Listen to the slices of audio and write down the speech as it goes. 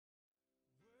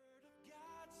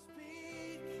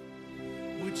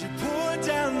You pour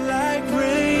down like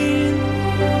rain,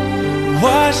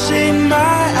 washing my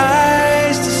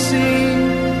eyes to see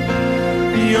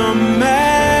your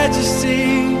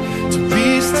majesty, to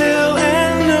be still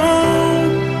and know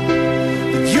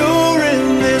that you're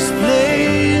in this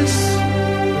place.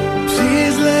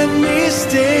 Please let me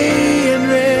stay and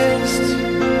rest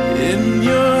in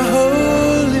your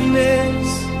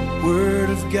holiness.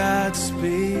 Word of God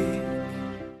speak.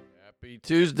 Happy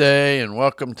Tuesday, and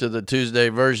welcome to the Tuesday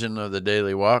version of the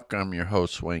Daily Walk. I'm your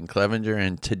host, Wayne Clevenger,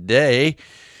 and today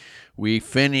we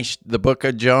finished the book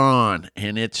of John,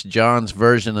 and it's John's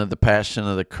version of the Passion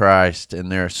of the Christ,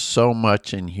 and there's so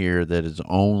much in here that is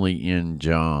only in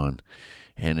John,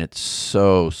 and it's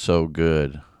so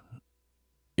good.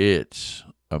 It's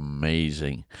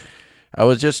amazing. I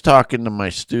was just talking to my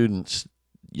students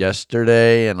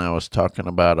yesterday, and I was talking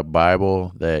about a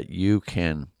Bible that you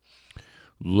can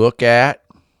look at,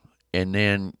 and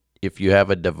then if you have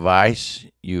a device,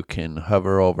 you can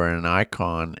hover over an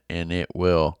icon, and it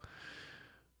will,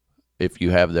 if you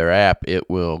have their app, it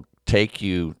will take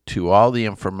you to all the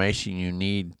information you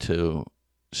need to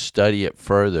study it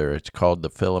further. It's called the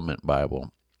Filament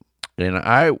Bible. And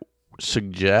I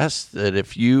suggest that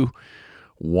if you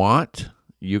want,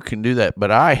 you can do that. But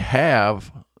I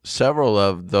have several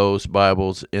of those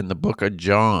Bibles in the book of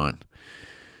John.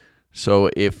 So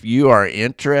if you are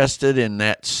interested in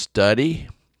that study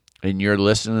and you're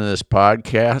listening to this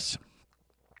podcast,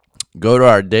 go to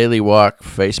our Daily Walk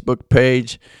Facebook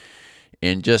page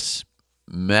and just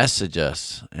message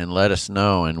us and let us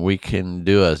know, and we can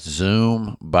do a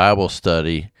Zoom Bible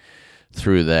study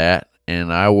through that,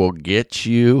 and I will get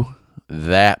you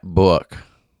that book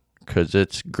because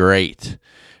it's great.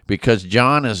 Because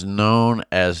John is known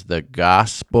as the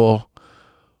Gospel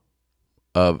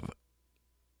of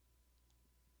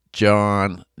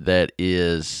John, that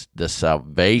is the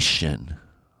salvation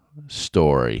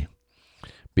story,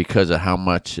 because of how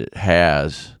much it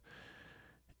has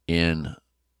in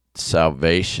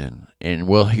salvation. And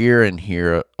we'll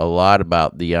hear a lot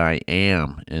about the I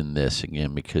am in this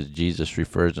again, because Jesus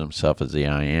refers to himself as the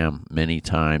I am many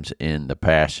times in the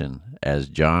Passion, as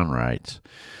John writes.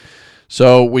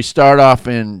 So we start off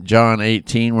in John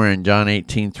 18. We're in John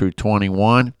 18 through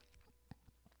 21.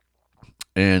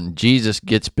 And Jesus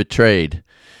gets betrayed.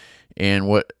 And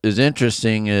what is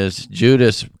interesting is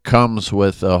Judas comes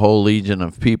with a whole legion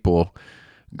of people,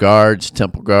 guards,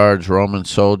 temple guards, Roman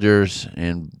soldiers,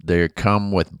 and they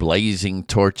come with blazing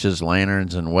torches,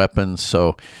 lanterns, and weapons.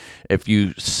 So if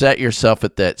you set yourself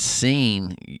at that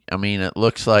scene, I mean, it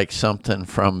looks like something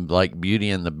from like Beauty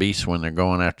and the Beast when they're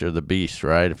going after the beast,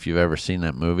 right? If you've ever seen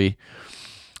that movie.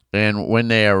 And when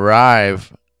they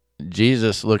arrive,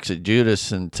 Jesus looks at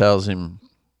Judas and tells him,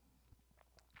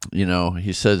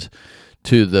 he says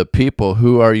to the people,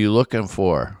 "Who are you looking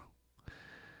for?"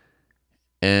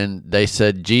 And they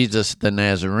said, "Jesus the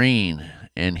Nazarene."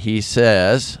 And he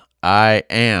says, "I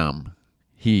am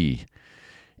he."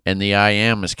 And the I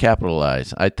am is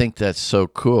capitalized. I think that's so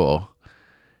cool.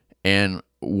 And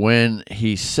when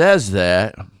he says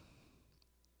that,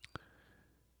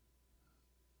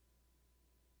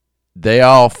 they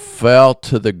all fell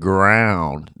to the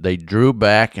ground. They drew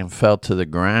back and fell to the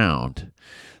ground.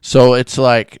 So it's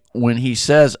like when he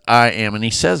says, "I am," and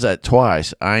he says that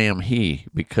twice, "I am he,"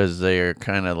 because they're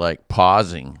kind of like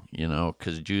pausing,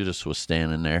 because Judas was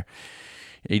standing there.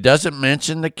 He doesn't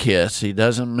mention the kiss. He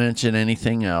doesn't mention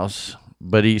anything else,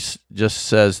 but he just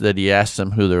says that he asked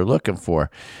them who they're looking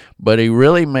for. But he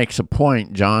really makes a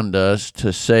point, John does,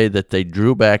 to say that they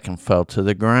drew back and fell to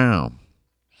the ground.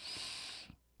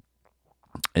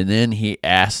 And then he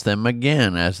asked them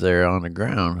again as they're on the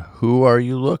ground, "Who are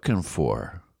you looking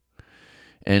for?"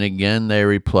 And again they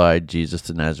replied, "Jesus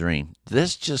the Nazarene."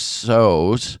 This just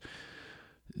shows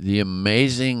the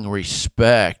amazing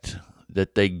respect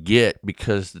that they get,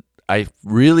 because I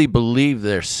really believe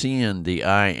they're seeing the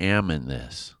I am in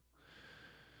this.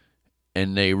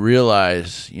 And they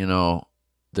realize,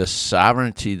 the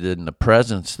sovereignty and the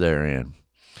presence they're in.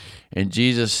 And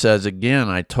Jesus says again,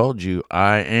 "I told you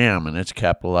I am," and it's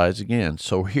capitalized again.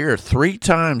 So here, 3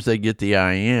 times they get the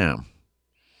I am.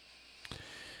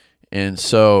 And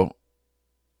so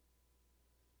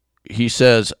he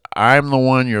says, "I'm the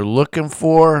one you're looking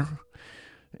for.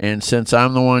 And since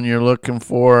I'm the one you're looking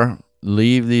for,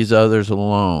 leave these others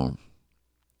alone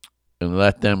and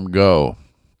let them go."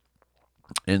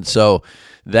 And so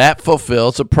that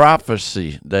fulfills a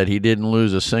prophecy that he didn't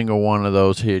lose a single one of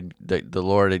those that the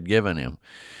Lord had given him.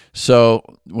 So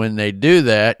when they do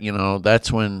that,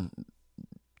 that's when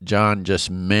John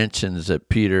just mentions that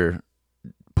Peter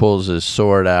pulls his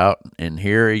sword out, and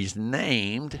here he's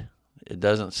named It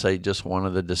doesn't say just one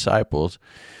of the disciples.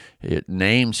 It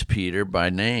names Peter by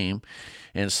name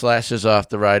and slashes off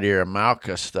the right ear of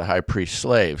Malchus, the high priest's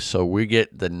slave. So we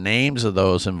get the names of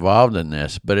those involved in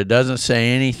this, but it doesn't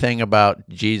say anything about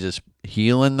Jesus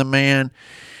healing the man.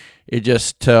 It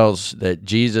just tells that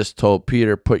Jesus told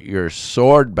Peter, put your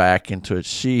sword back into its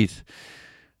sheath.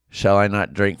 Shall I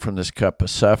not drink from this cup of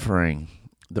suffering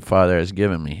the Father has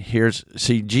given me?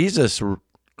 Jesus,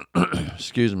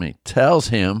 tells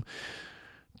him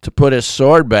to put his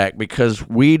sword back because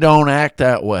we don't act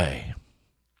that way.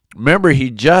 Remember, he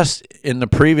just, in the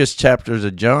previous chapters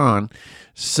of John,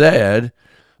 said,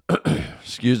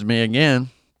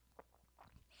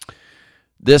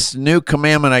 this new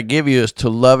commandment I give you is to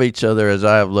love each other as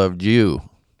I have loved you.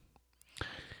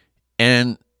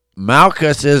 And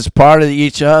Malchus is part of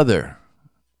each other,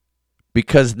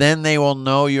 because then they will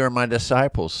know you're my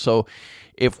disciples. So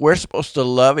if we're supposed to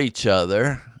love each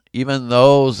other, even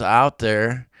those out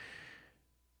there,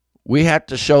 we have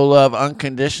to show love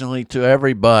unconditionally to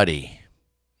everybody.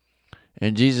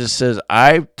 And Jesus says,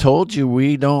 I told you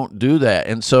we don't do that.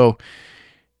 And so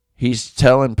he's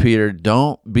telling Peter,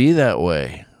 don't be that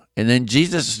way. And then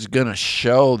Jesus is going to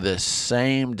show this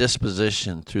same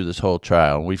disposition through this whole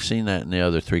trial. And we've seen that in the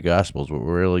other three Gospels, but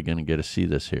we're really going to get to see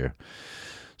this here.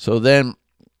 So then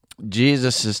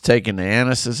Jesus is taken to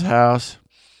Annas' house,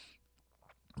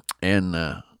 and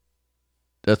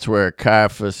that's where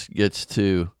Caiaphas gets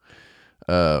to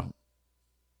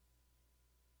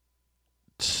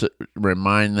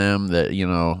remind them that,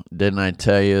 didn't I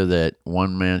tell you that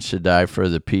one man should die for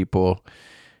the people?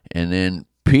 And then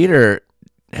Peter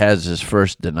has his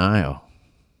first denial.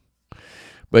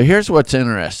 But here's what's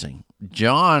interesting.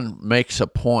 John makes a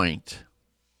point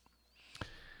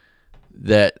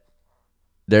that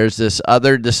there's this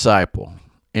other disciple,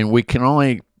 and we can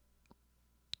only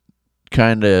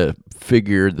kind of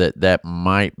figure that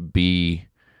might be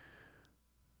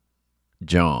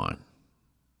John,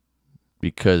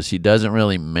 because he doesn't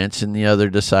really mention the other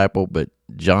disciple, but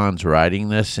John's writing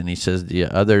this, and he says the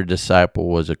other disciple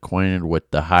was acquainted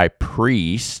with the high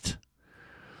priest,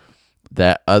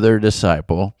 that other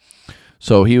disciple,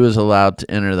 so he was allowed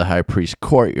to enter the high priest's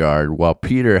courtyard while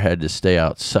Peter had to stay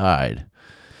outside.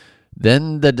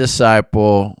 Then the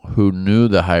disciple who knew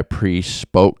the high priest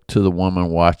spoke to the woman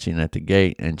watching at the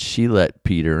gate, and she let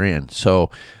Peter in.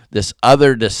 So this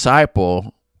other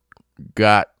disciple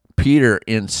got Peter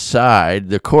inside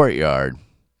the courtyard.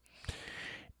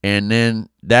 And then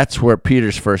that's where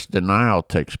Peter's first denial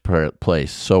takes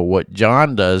place. So what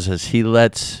John does is he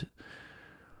lets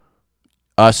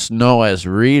us know as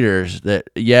readers that,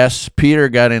 yes, Peter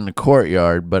got in the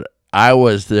courtyard, but I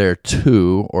was there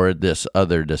too, or this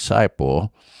other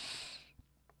disciple.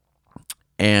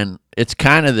 And it's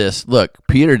kind of this, look,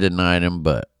 Peter denied him,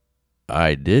 but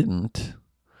I didn't.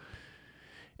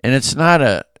 And it's not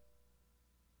a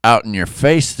out in your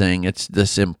face thing, it's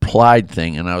this implied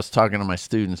thing. And I was talking to my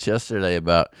students yesterday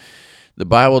about the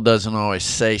Bible doesn't always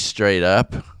say straight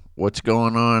up what's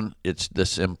going on. It's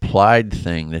this implied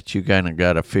thing that you kind of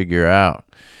got to figure out.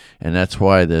 And that's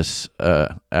why this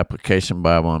application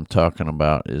Bible I'm talking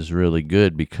about is really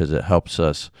good, because it helps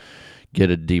us get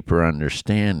a deeper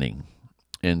understanding.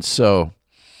 And so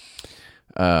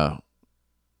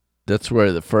that's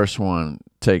where the first one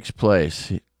takes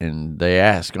place. And they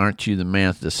ask, aren't you the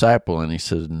man's disciple? And he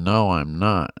says, no, I'm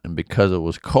not. And because it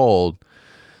was cold,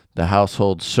 the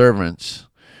household servants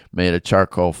made a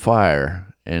charcoal fire,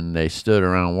 and they stood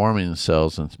around warming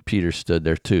themselves, and Peter stood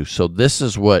there too. So this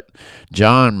is what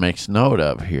John makes note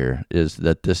of here, is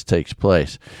that this takes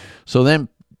place. So then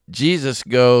Jesus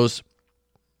goes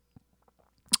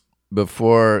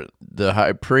before the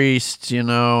high priests,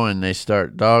 and they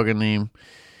start dogging him.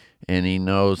 And he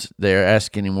knows, they're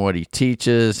asking him what he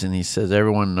teaches, and he says,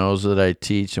 everyone knows that I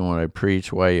teach and what I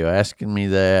preach. Why are you asking me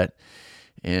that?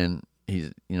 And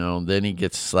he's, then he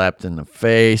gets slapped in the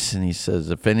face, and he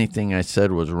says, if anything I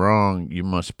said was wrong, you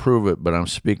must prove it, but I'm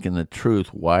speaking the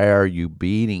truth. Why are you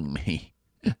beating me?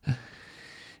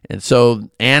 And so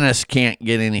Annas can't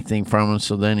get anything from him,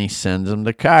 so then he sends him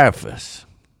to Caiaphas.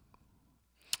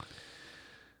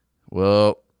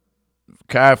 Well,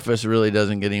 Caiaphas really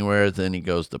doesn't get anywhere. Then he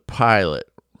goes to Pilate.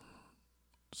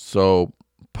 So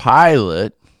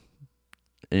Pilate,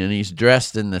 and he's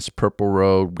dressed in this purple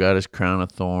robe, got his crown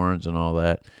of thorns and all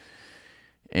that.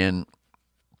 And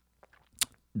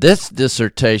this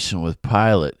dissertation with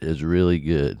Pilate is really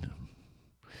good,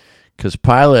 because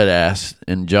Pilate asks,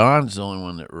 and John's the only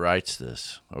one that writes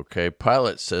this, okay?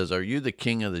 Pilate says, are you the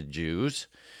king of the Jews?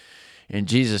 And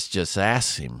Jesus just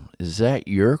asks him, is that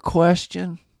your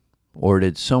question? Or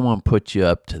did someone put you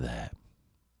up to that?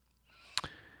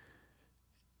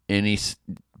 And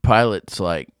Pilate's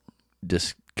like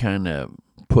just kind of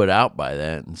put out by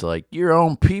that. And it's like, your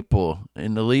own people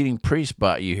and the leading priest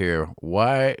brought you here.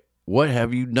 Why? What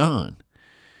have you done?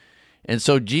 And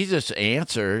so Jesus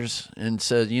answers and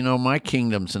says, my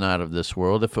kingdom's not of this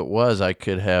world. If it was, I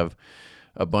could have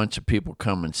a bunch of people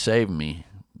come and save me.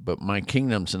 But my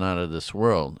kingdom's not of this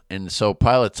world. And so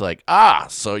Pilate's like,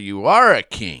 so you are a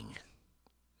king.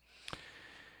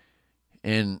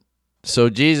 And so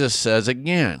Jesus says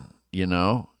again,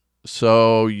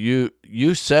 so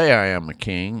you say I am a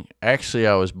king. Actually,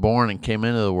 I was born and came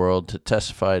into the world to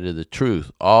testify to the truth.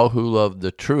 All who love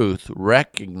the truth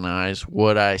recognize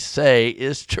what I say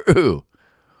is true.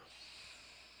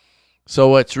 So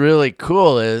what's really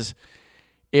cool is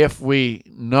if we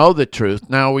know the truth.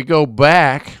 Now we go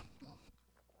back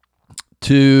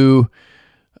to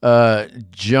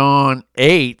John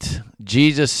 8.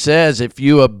 Jesus says, if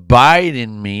you abide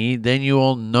in me, then you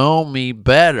will know me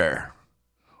better.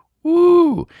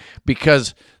 Woo!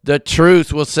 Because the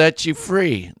truth will set you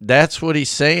free. That's what he's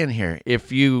saying here.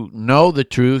 If you know the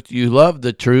truth, you love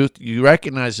the truth, you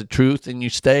recognize the truth, and you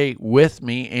stay with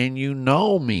me, and you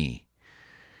know me.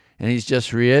 And he's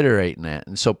just reiterating that.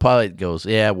 And so Pilate goes,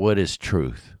 what is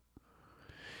truth?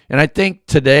 And I think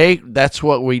today that's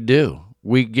what we do.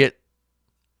 We get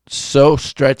so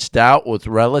stretched out with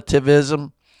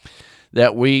relativism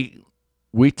that we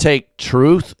take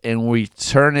truth and we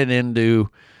turn it into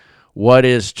what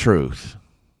is truth.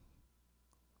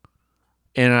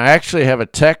 And I actually have a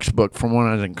textbook from when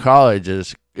I was in college.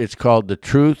 It's called The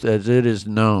Truth as It Is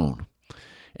Known.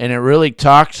 And it really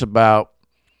talks about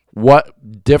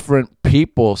what different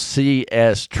people see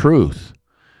as truth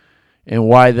and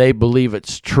why they believe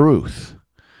it's truth.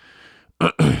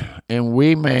 And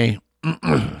we may,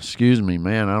 excuse me,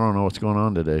 man, I don't know what's going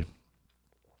on today.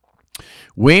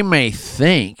 We may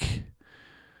think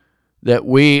that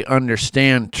we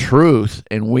understand truth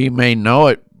and we may know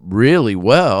it really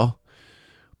well,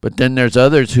 but then there's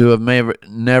others who have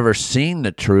never seen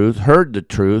the truth, heard the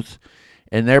truth,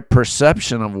 and their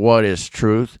perception of what is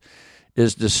truth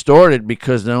is distorted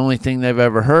because the only thing they've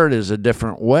ever heard is a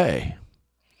different way.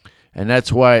 And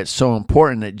that's why it's so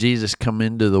important that Jesus come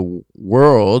into the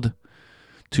world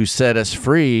to set us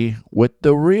free with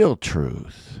the real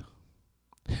truth.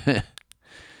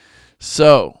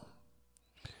 So,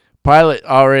 Pilate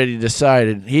already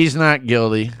decided he's not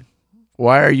guilty.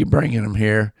 Why are you bringing him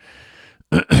here?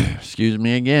 Excuse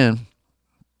me again.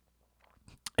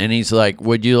 And he's like,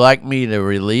 would you like me to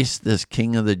release this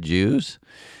king of the Jews?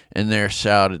 And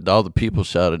all the people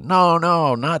shouted,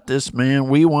 no, not this man.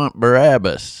 We want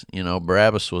Barabbas.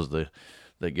 Barabbas was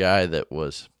the guy that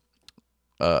was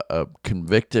a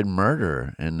convicted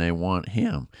murderer, and they want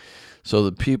him. So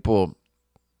the people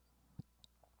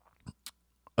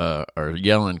are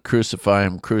yelling, crucify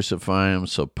him, crucify him.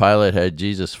 So Pilate had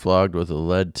Jesus flogged with a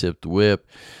lead-tipped whip.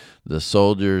 The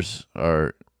soldiers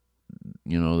are,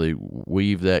 they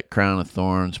weave that crown of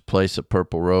thorns, place a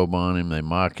purple robe on him. They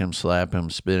mock him, slap him,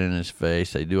 spit in his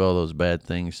face. They do all those bad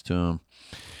things to him.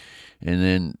 And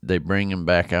then they bring him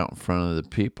back out in front of the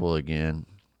people again.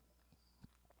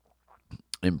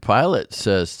 And Pilate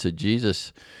says to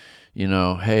Jesus,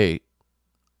 hey,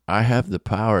 I have the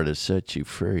power to set you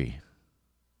free.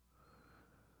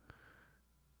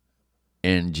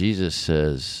 And Jesus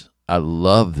says, I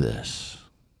love this.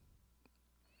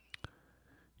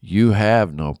 You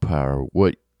have no power.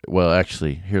 Well,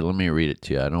 actually, here, let me read it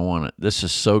to you. This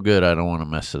is so good, I don't want to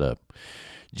mess it up.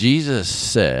 Jesus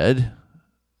said,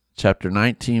 chapter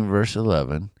 19, verse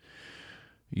 11,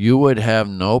 you would have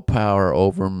no power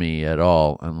over me at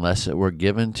all unless it were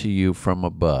given to you from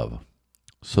above.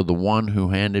 So the one who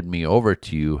handed me over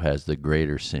to you has the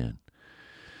greater sin.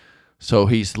 So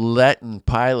he's letting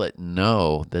Pilate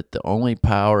know that the only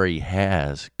power he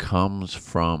has comes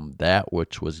from that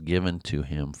which was given to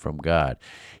him from God.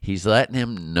 He's letting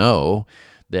him know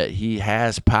that he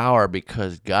has power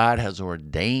because God has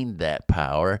ordained that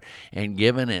power and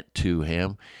given it to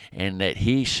him, and that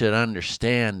he should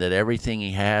understand that everything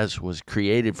he has was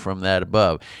created from that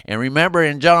above. And remember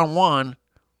in John 1,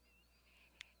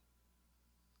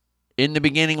 in the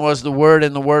beginning was the Word,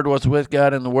 and the Word was with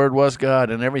God, and the Word was God,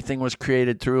 and everything was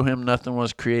created through him. Nothing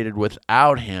was created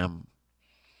without him,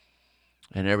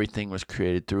 and everything was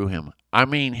created through him. I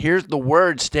mean, here's the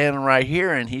Word standing right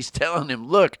here, and he's telling him,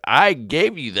 look, I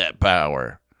gave you that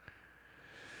power.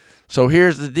 So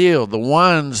here's the deal. The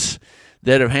ones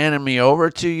that have handed me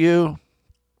over to you,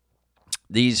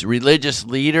 these religious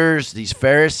leaders, these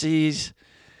Pharisees,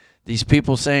 these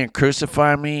people saying,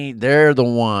 crucify me, they're the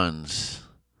ones.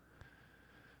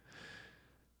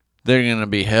 They're going to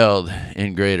be held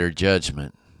in greater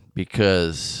judgment.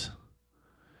 because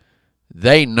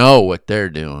they know what they're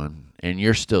doing, and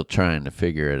you're still trying to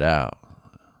figure it out.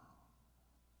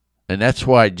 And that's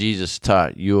why Jesus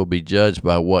taught you will be judged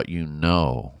by what you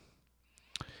know.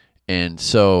 And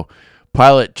so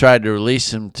Pilate tried to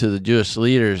release him to the Jewish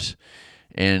leaders,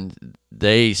 and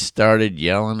they started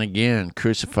yelling again,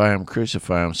 crucify him,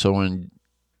 crucify him. So when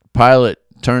Pilate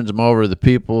turns him over to the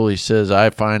people, he says, I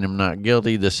find him not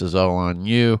guilty. This is all on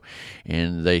you.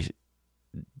 And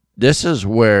this is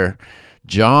where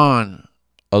John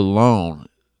alone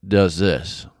does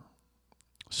this.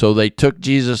 So they took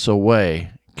Jesus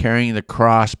away, carrying the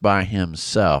cross by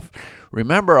himself.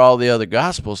 Remember, all the other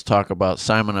Gospels talk about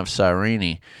Simon of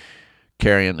Cyrene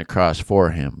carrying the cross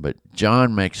for him. But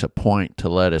John makes a point to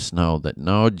let us know that,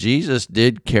 no, Jesus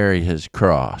did carry his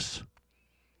cross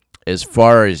as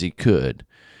far as he could.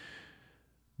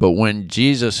 But when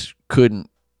Jesus couldn't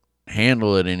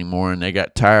handle it anymore and they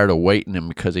got tired of waiting him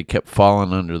because he kept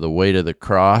falling under the weight of the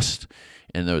cross,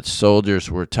 and the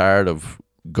soldiers were tired of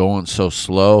going so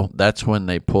slow, that's when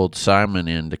they pulled Simon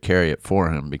in to carry it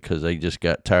for him, because they just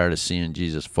got tired of seeing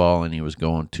Jesus fall and he was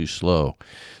going too slow.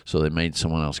 So they made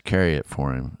someone else carry it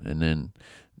for him, and then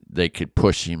they could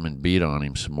push him and beat on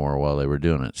him some more while they were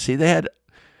doing it. See, they had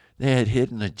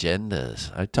hidden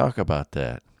agendas. I talk about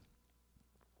that.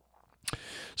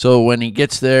 So when he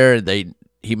gets there,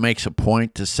 he makes a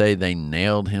point to say they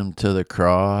nailed him to the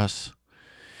cross.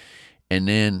 And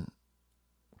then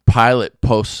Pilate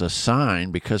posts a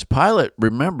sign, because Pilate,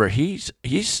 remember, he's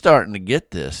starting to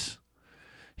get this.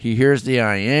 He hears the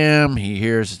I am. He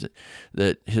hears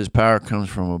that his power comes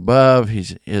from above.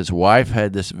 His wife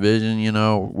had this vision,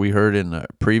 we heard in the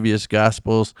previous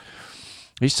Gospels.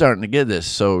 He's starting to get this.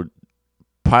 So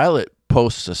Pilate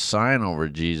posts a sign over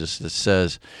Jesus that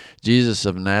says, Jesus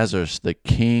of Nazareth, the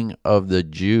King of the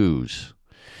Jews.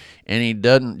 And he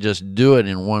doesn't just do it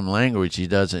in one language. He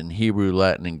does it in Hebrew,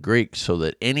 Latin, and Greek so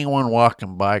that anyone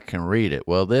walking by can read it.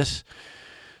 Well, this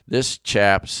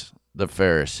chaps the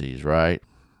Pharisees, right?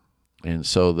 And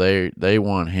so they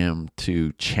want him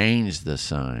to change the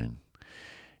sign.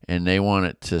 And they want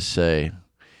it to say,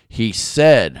 he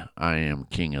said, I am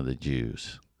King of the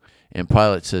Jews. And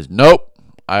Pilate says, nope,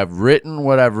 I've written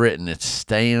what I've written. It's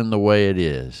staying the way it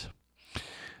is.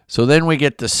 So then we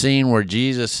get the scene where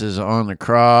Jesus is on the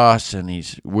cross, and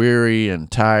he's weary and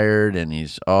tired, and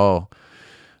he's all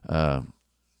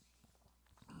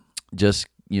just,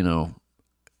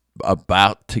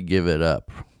 about to give it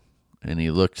up. And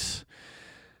he looks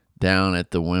down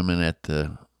at the women at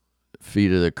the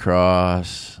feet of the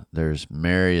cross. There's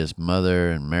Mary, his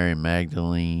mother, and Mary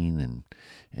Magdalene,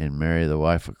 and Mary, the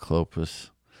wife of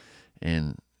Clopas.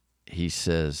 And he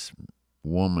says,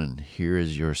 woman, here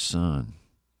is your son.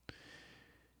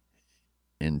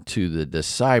 And to the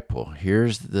disciple,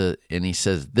 and he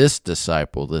says this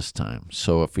disciple this time.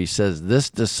 So if he says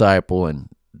this disciple, and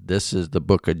this is the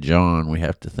book of John, we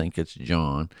have to think it's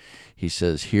John. He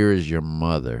says, here is your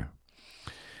mother.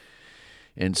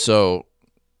 And so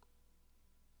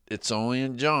it's only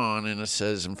in John, and it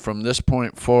says, and from this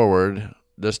point forward,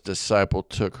 this disciple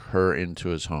took her into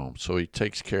his home. So he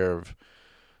takes care of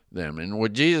them. And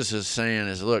what Jesus is saying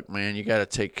is, look, man, you got to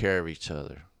take care of each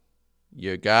other.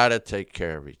 You got to take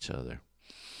care of each other.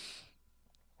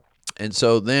 And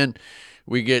so then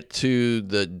we get to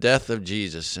the death of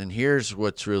Jesus. And here's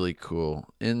what's really cool.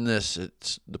 In this,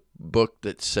 it's the book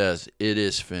that says, it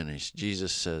is finished.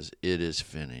 Jesus says, it is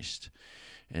finished.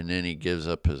 And then he gives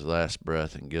up his last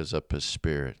breath and gives up his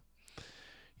spirit.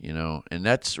 And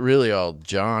that's really all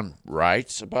John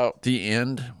writes about the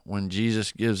end when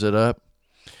Jesus gives it up.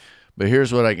 But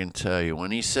here's what I can tell you.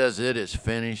 When he says it is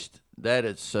finished, that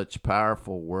is such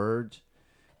powerful words,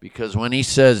 because when he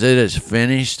says it is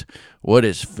finished, what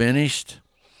is finished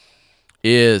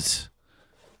is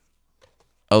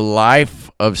a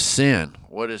life of sin.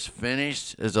 What is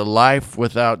finished is a life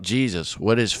without Jesus.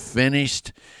 What is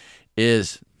finished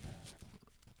is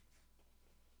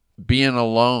being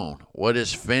alone. What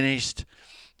is finished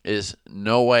is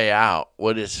no way out.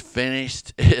 What is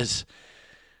finished is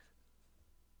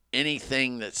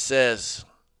anything that says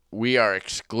we are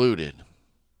excluded.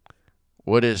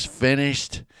 What is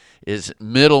finished is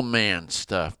middleman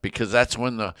stuff, because that's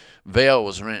when the veil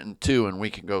was rent in two and we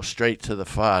can go straight to the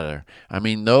Father. I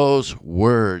mean, those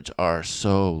words are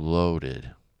so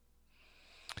loaded.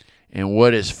 And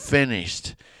what is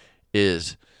finished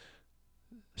is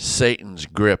Satan's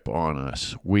grip on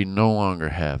us. We no longer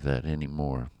have that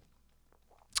anymore.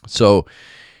 So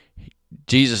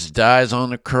Jesus dies on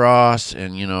the cross,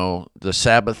 and, the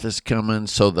Sabbath is coming.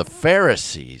 So the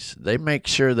Pharisees, they make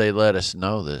sure they let us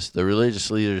know this. The religious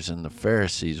leaders and the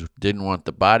Pharisees didn't want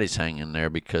the bodies hanging there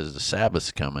because the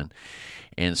Sabbath's coming.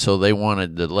 And so they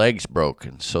wanted the legs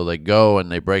broken. So they go and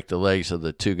they break the legs of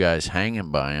the two guys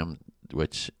hanging by him,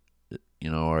 which,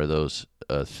 are those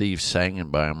thieves hanging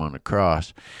by him on the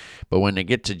cross. But when they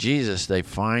get to Jesus, they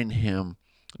find him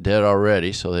dead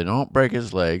already, so they don't break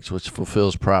his legs, which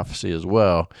fulfills prophecy as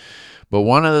well. But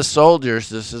one of the soldiers,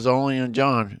 this is only in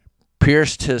John,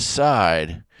 pierced his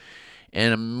side,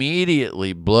 and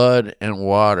immediately blood and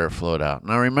water flowed out.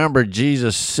 Now remember,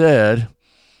 Jesus said,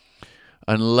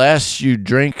 unless you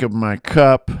drink of my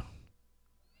cup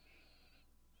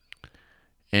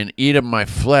and eat of my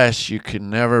flesh, you can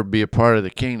never be a part of the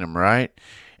kingdom, right?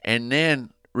 And then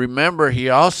remember, he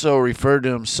also referred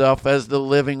to himself as the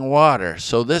living water.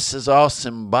 So this is all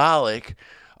symbolic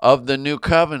of the new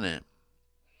covenant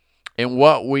and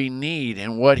what we need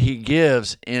and what he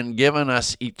gives in giving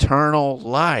us eternal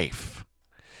life.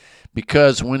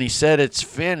 Because when he said it's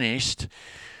finished,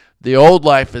 the old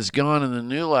life is gone and the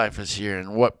new life is here.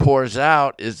 And what pours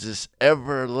out is this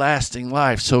everlasting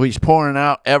life. So he's pouring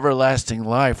out everlasting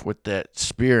life with that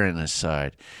spear in his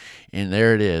side. And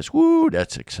there it is. Woo,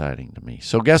 that's exciting to me.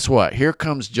 So guess what? Here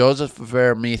comes Joseph of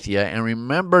Arimathea. And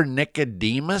remember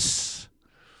Nicodemus?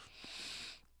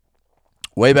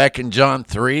 Way back in John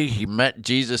 3, he met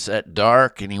Jesus at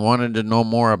dark and he wanted to know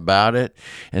more about it.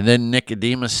 And then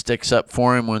Nicodemus sticks up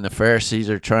for him when the Pharisees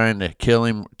are trying to kill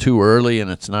him too early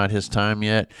and it's not his time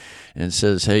yet. And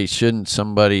says, hey, shouldn't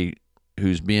somebody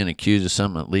who's being accused of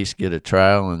something at least get a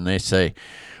trial? And they say,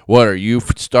 what, are you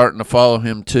starting to follow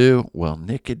him too? Well,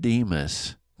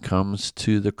 Nicodemus comes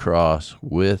to the cross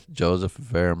with Joseph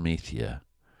of Arimathea.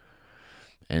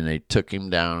 And they took him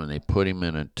down and they put him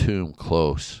in a tomb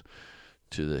close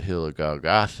to the hill of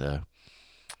Golgotha.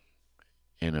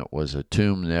 And it was a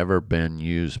tomb never been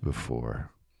used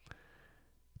before.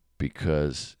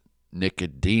 Because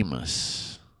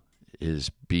Nicodemus is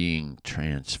being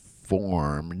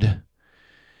transformed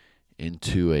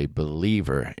into a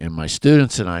believer. And my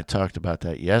students and I talked about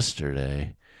that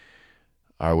yesterday.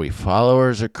 Are we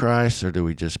followers of Christ, or do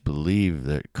we just believe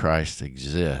that Christ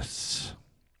exists?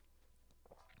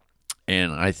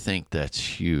 And I think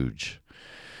that's huge.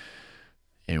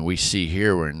 And we see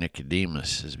here where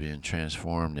Nicodemus is being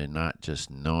transformed and not just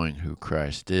knowing who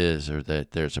Christ is or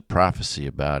that there's a prophecy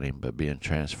about him, but being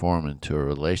transformed into a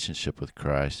relationship with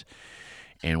Christ.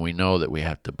 And we know that we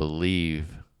have to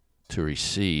believe to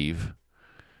receive,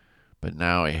 but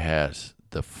now he has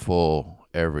the full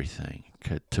everything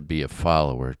to be a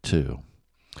follower too.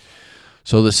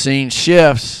 So the scene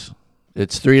shifts.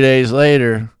 It's 3 days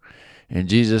later, and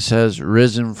Jesus has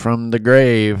risen from the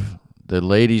grave. The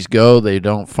ladies go. They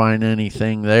don't find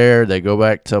anything there. They go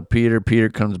back, tell Peter. Peter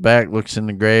comes back, looks in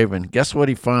the grave, and guess what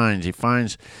he finds? He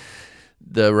finds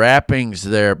the wrappings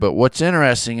there. But what's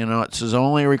interesting, this is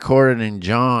only recorded in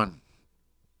John,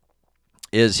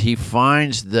 is he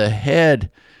finds the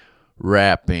head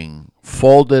wrapping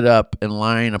folded up and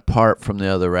lying apart from the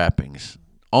other wrappings.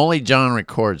 Only John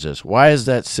records this. Why is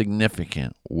that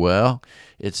significant? Well,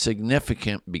 it's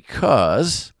significant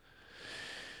because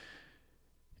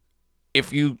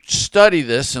if you study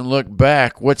this and look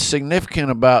back, what's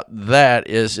significant about that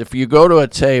is if you go to a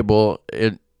table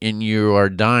and you are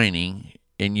dining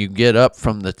and you get up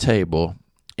from the table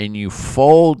and you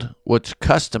fold, what's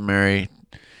customary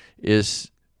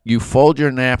is you fold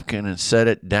your napkin and set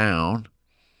it down.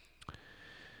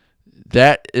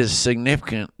 That is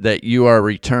significant that you are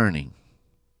returning.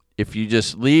 If you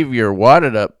just leave your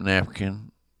wadded up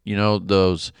napkin,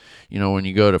 when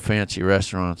you go to fancy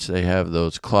restaurants, they have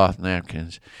those cloth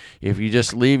napkins. If you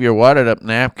just leave your wadded up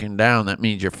napkin down, that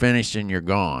means you're finished and you're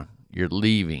gone. You're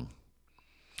leaving.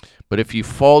 But if you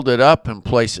fold it up and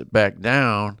place it back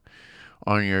down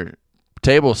on your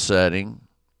table setting,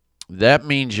 that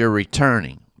means you're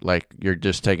returning. Like you're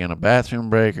just taking a bathroom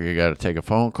break or you got to take a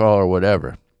phone call or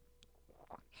whatever.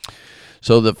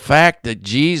 So the fact that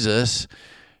Jesus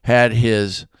had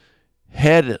his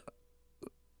head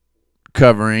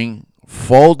covering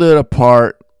folded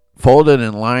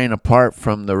and lying apart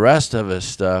from the rest of his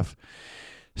stuff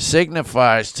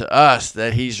signifies to us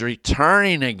that he's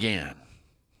returning again.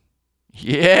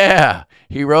 Yeah,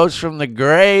 he rose from the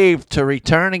grave to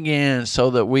return again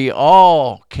so that we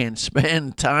all can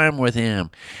spend time with him.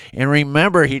 And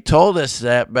remember, he told us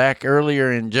that back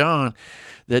earlier in John,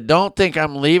 that don't think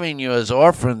I'm leaving you as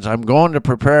orphans. I'm going to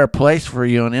prepare a place for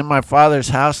you, and in my Father's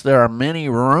house there are many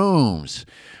rooms.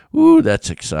 Ooh, that's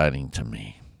exciting to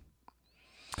me.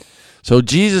 So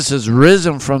Jesus has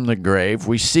risen from the grave.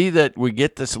 We see that we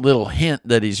get this little hint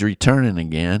that he's returning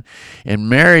again. And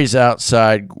Mary's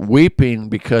outside weeping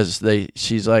because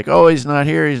she's like, oh, he's not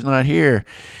here, he's not here.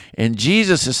 And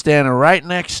Jesus is standing right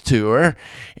next to her.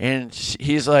 And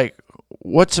he's like,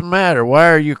 what's the matter? Why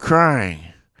are you crying?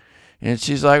 And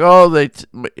she's like, oh,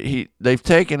 they've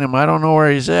taken him. I don't know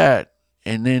where he's at.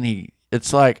 And then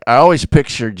it's like, I always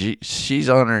picture she's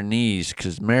on her knees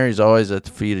because Mary's always at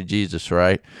the feet of Jesus,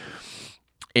 right?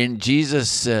 And Jesus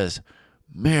says,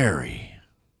 Mary.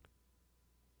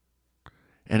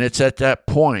 And it's at that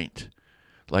point,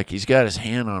 like he's got his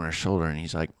hand on her shoulder and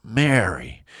he's like,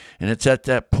 Mary. And it's at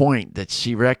that point that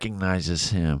she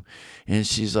recognizes him. And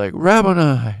she's like,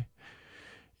 Rabboni.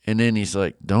 And then he's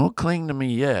like, don't cling to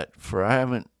me yet, for I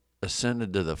haven't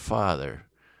ascended to the Father.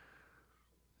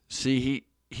 See,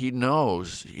 he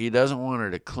knows he doesn't want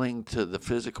her to cling to the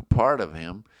physical part of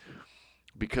him,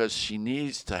 because she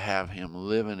needs to have him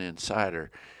living inside her.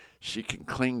 She can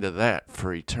cling to that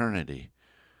for eternity.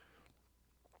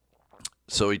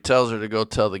 So he tells her to go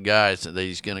tell the guys that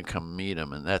he's going to come meet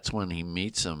him, and that's when he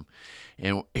meets them.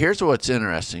 And here's what's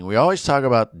interesting. We always talk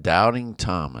about doubting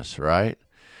Thomas, right?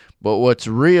 But what's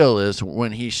real is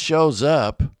when he shows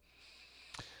up,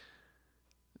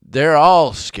 they're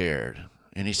all scared.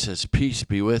 And he says, peace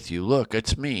be with you. Look,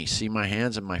 it's me. See my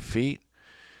hands and my feet?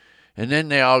 And then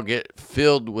they all get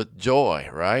filled with joy,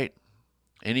 right?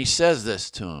 And he says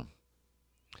this to him.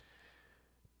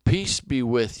 Peace be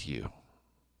with you.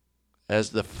 As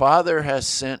the Father has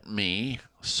sent me,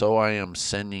 so I am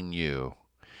sending you.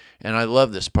 And I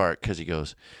love this part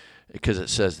because it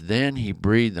says, then he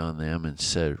breathed on them and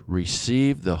said,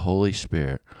 receive the Holy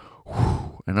Spirit.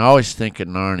 Whew. And I always think of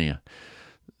Narnia.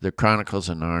 The Chronicles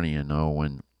of Narnia,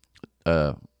 when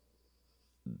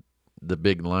the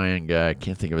big lion guy, I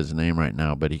can't think of his name right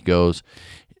now, but he goes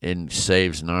and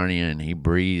saves Narnia, and he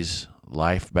breathes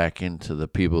life back into the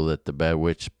people that the bad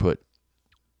witch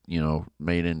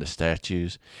made into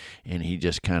statues, and he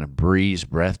just kind of breathes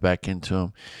breath back into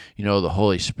them. The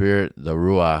Holy Spirit, the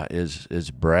Ruah, is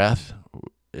breath,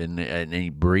 and he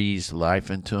breathes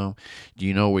life into them. Do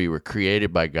you know we were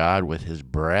created by God with his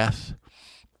breath?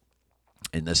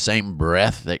 And the same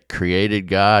breath that created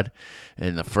God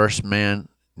and the first man,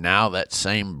 now that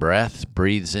same breath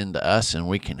breathes into us, and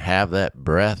we can have that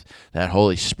breath, that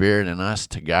Holy Spirit in us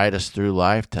to guide us through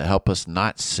life, to help us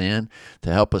not sin,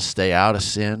 to help us stay out of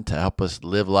sin, to help us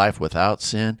live life without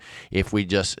sin. If we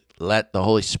just let the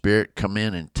Holy Spirit come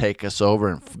in and take us over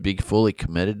and be fully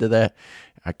committed to that,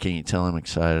 I can't tell I'm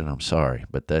excited. I'm sorry,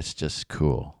 but that's just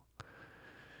cool.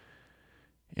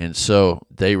 And so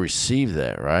they receive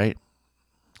that, right?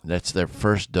 That's their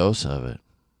first dose of it.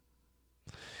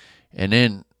 And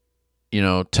then,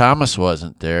 Thomas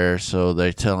wasn't there, so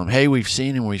they tell him, hey, we've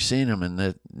seen him, and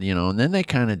that, and then they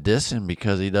kind of diss him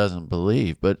because he doesn't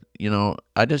believe. But,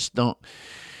 I just don't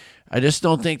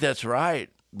think that's right,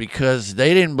 because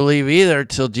they didn't believe either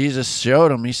till Jesus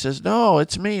showed them. He says, no,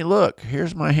 it's me. Look,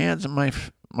 here's my hands and my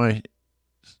feet.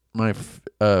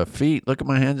 Look at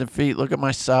my hands and feet. Look at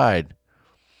my side.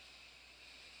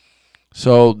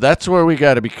 So that's where we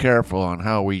got to be careful on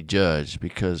how we judge,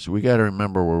 because we got to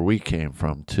remember where we came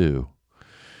from too.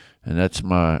 And that's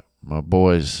my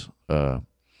boy's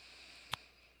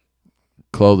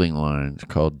clothing line. It's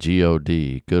called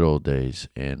GOD, Good Old Days,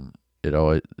 and it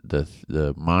always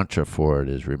the mantra for it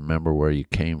is remember where you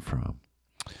came from.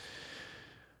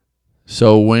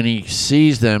 So when he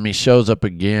sees them, he shows up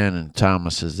again, and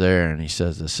Thomas is there, and he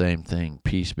says the same thing,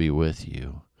 peace be with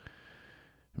you.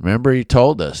 Remember, he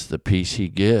told us the peace he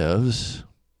gives,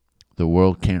 the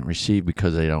world can't receive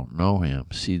because they don't know him.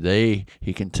 See,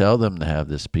 he can tell them to have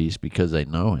this peace because they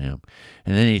know him.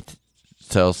 And then he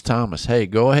tells Thomas, hey,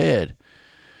 go ahead.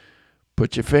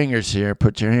 Put your fingers here.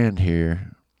 Put your hand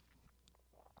here.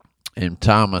 And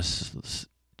Thomas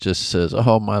just says,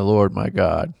 oh, my Lord, my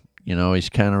God. He's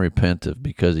kind of repentant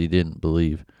because he didn't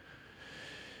believe.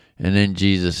 And then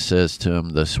Jesus says to him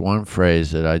this one phrase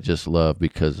that I just love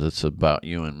because it's about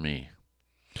you and me.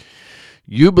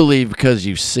 You believe because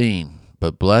you've seen,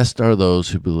 but blessed are those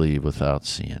who believe without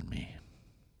seeing me.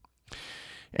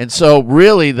 And so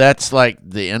really that's like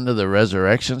the end of the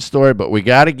resurrection story, but we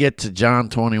got to get to John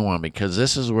 21 because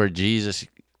this is where Jesus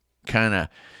kind of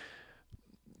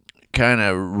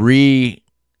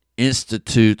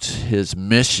reinstitutes his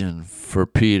mission for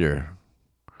Peter.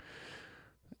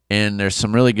 And there's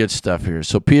some really good stuff here.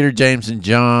 So Peter, James, and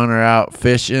John are out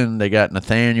fishing. They got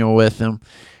Nathaniel with them.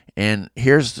 And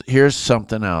here's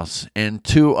something else. And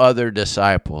 2 other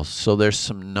disciples. So there's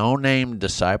some no-name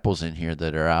disciples in here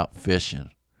that are out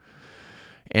fishing.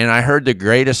 And I heard the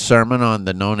greatest sermon on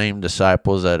the no-name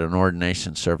disciples at an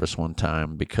ordination service one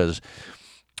time, because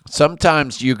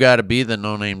sometimes you got to be the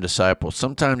no-name disciple.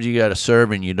 Sometimes you got to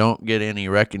serve and you don't get any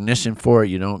recognition for it.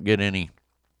 You don't get any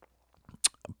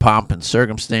pomp and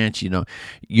circumstance.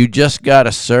 You just got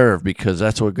to serve because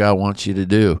that's what God wants you to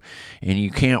do. And you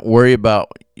can't worry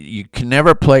about, you can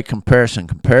never play comparison.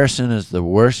 Comparison is the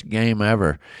worst game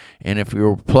ever. And if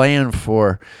you're playing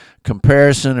for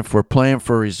comparison, if we're playing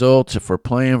for results, if we're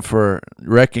playing for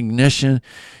recognition,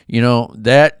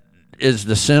 that is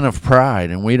the sin of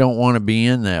pride, and we don't want to be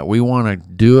in that. We want to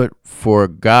do it for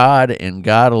God and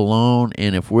God alone,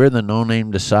 and if we're the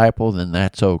no-name disciple, then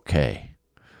that's okay.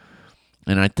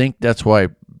 And I think that's why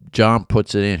John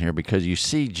puts it in here, because you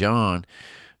see John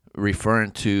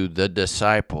referring to the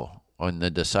disciple, and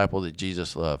the disciple that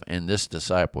Jesus loved, and this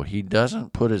disciple. He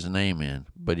doesn't put his name in,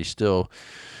 but he still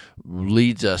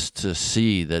leads us to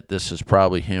see that this is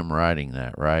probably him writing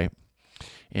that, right?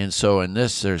 And so in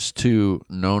this, there's two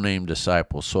no-name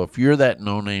disciples. So if you're that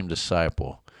no-name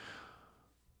disciple,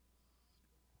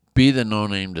 be the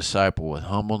no-name disciple with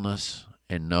humbleness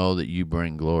and know that you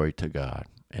bring glory to God.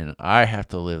 And I have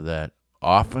to live that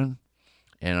often,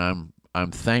 and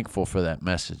I'm thankful for that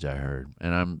message I heard.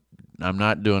 And I'm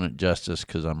not doing it justice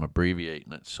because I'm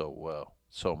abbreviating it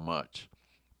so much.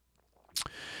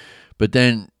 But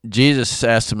then Jesus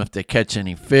asked them if they catch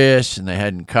any fish, and they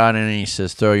hadn't caught any. He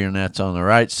says, throw your nets on the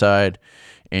right side,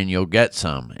 and you'll get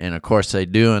some. And, of course, they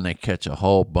do, and they catch a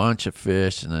whole bunch of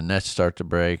fish, and the nets start to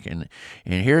break. And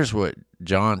here's what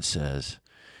John says.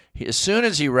 As soon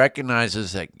as he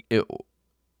recognizes that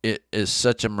it is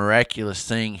such a miraculous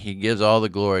thing, he gives all the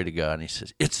glory to God, and he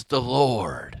says, it's the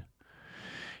Lord.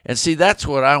 And see, that's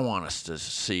what I want us to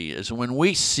see, is when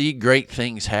we see great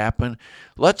things happen,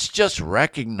 let's just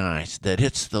recognize that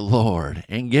it's the Lord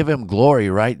and give him glory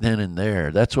right then and there.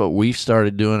 That's what we've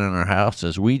started doing in our house,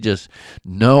 is we just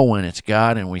know when it's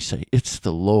God and we say, it's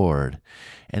the Lord.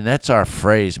 And that's our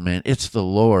phrase, man. It's the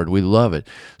Lord. We love it.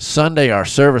 Sunday, our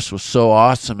service was so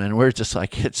awesome, and we're just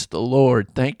like, it's the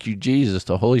Lord. Thank you, Jesus.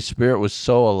 The Holy Spirit was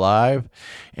so alive,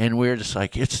 and we're just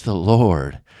like, it's the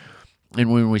Lord. And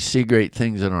when we see great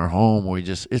things in our home,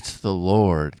 it's the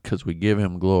Lord, because we give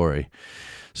him glory.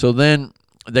 So then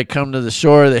they come to the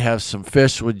shore, they have some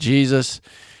fish with Jesus,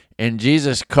 and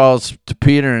Jesus calls to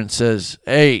Peter and says,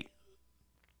 hey,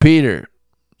 Peter,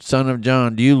 son of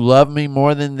John, do you love me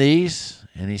more than these?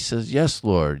 And he says, yes,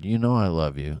 Lord, you know I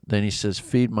love you. Then he says,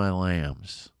 feed my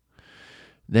lambs.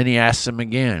 Then he asks him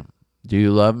again, do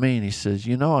you love me? And he says,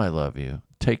 you know I love you.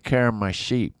 Take care of my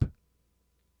sheep.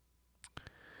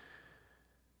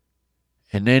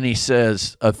 And then he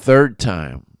says a third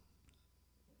time,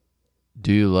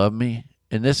 do you love me?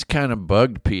 And this kind of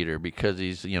bugged Peter, because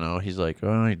he's like,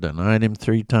 oh, I denied him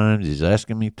 3 times. He's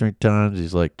asking me 3 times.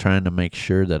 He's like trying to make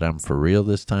sure that I'm for real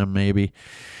this time maybe.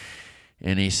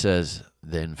 And he says,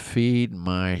 then feed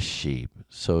my sheep.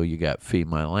 So you got feed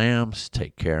my lambs,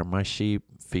 take care of my sheep,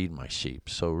 feed my sheep.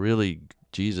 So really,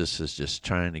 Jesus is just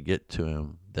trying to get to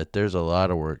him that there's a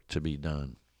lot of work to be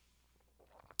done.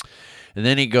 And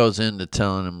then he goes into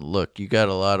telling him, look, you got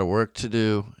a lot of work to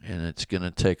do, and it's going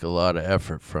to take a lot of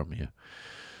effort from you.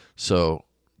 So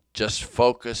just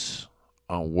focus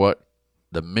on what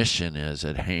the mission is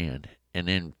at hand. And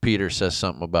then Peter says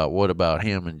something about, what about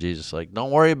him? And Jesus is like,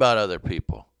 don't worry about other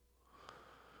people.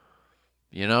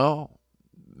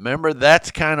 Remember,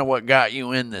 that's kind of what got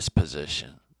you in this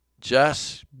position.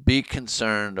 Just be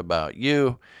concerned about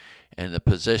you and the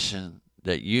position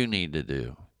that you need to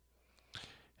do.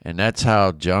 And that's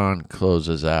how John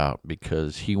closes out,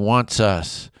 because he wants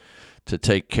us to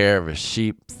take care of his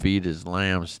sheep, feed his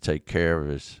lambs, take care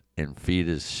of and feed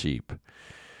his sheep.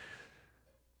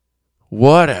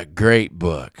 What a great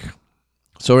book.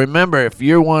 So remember, if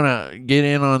you want to get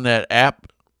in on that app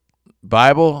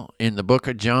Bible in the book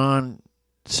of John,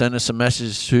 send us a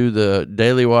message to the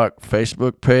Daily Walk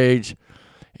Facebook page,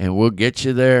 and we'll get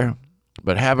you there.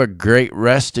 But have a great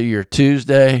rest of your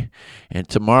Tuesday. And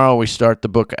tomorrow we start the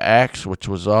book of Acts, which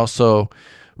was also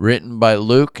written by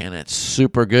Luke. And it's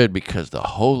super good because the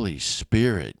Holy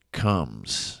Spirit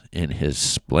comes in his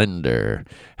splendor.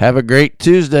 Have a great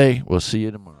Tuesday. We'll see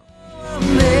you tomorrow.